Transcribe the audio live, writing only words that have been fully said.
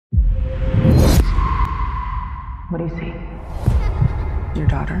What do you see? Your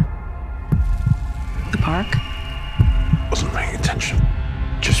daughter? The park? Wasn't paying attention.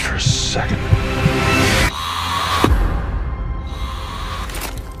 Just for a second.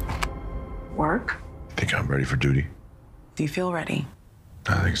 Work? Think I'm ready for duty? Do you feel ready?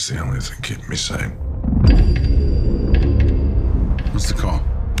 I think it's the only thing keeping me sane. What's the call?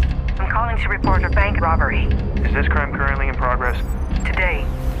 I'm calling to report a bank robbery. Is this crime currently in progress? Today.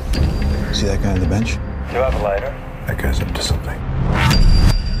 See that guy on the bench? Do you have a lighter? That guy's up to something.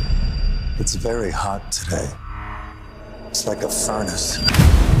 It's very hot today. It's like a furnace.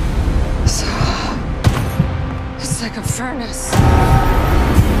 It's like a furnace.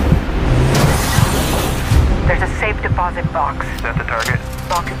 There's a safe deposit box. Is that the target?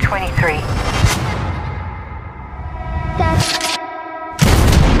 Lock 23.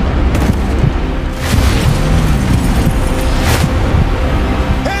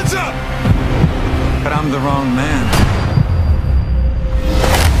 Hands up! But I'm the wrong man.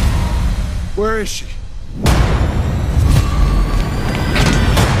 Where is she?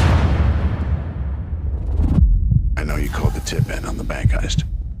 I know you called the tip in on the bank heist.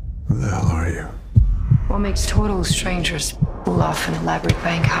 Who the hell are you? What makes total strangers pull off an elaborate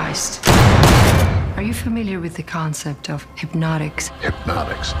bank heist? Are you familiar with the concept of hypnotics?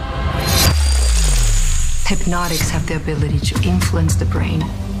 Hypnotics. Hypnotics have the ability to influence the brain,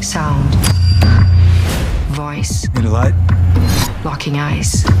 sound, voice, Need a light? locking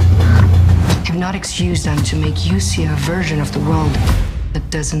eyes. Hypnotics use them to make you see a version of the world that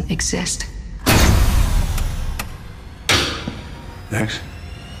doesn't exist. Next.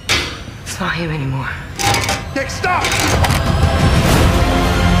 It's not him anymore. Nick, stop!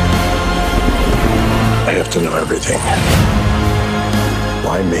 I have to know everything.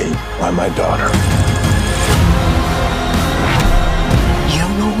 Why me? Why my daughter? You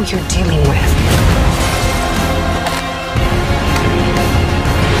don't know who you're dealing with.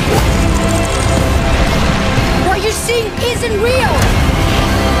 What you're seeing isn't real!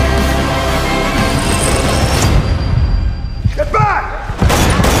 Get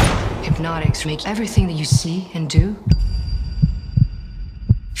back! Hypnotics make everything that you see and do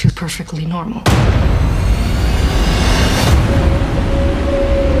feel perfectly normal.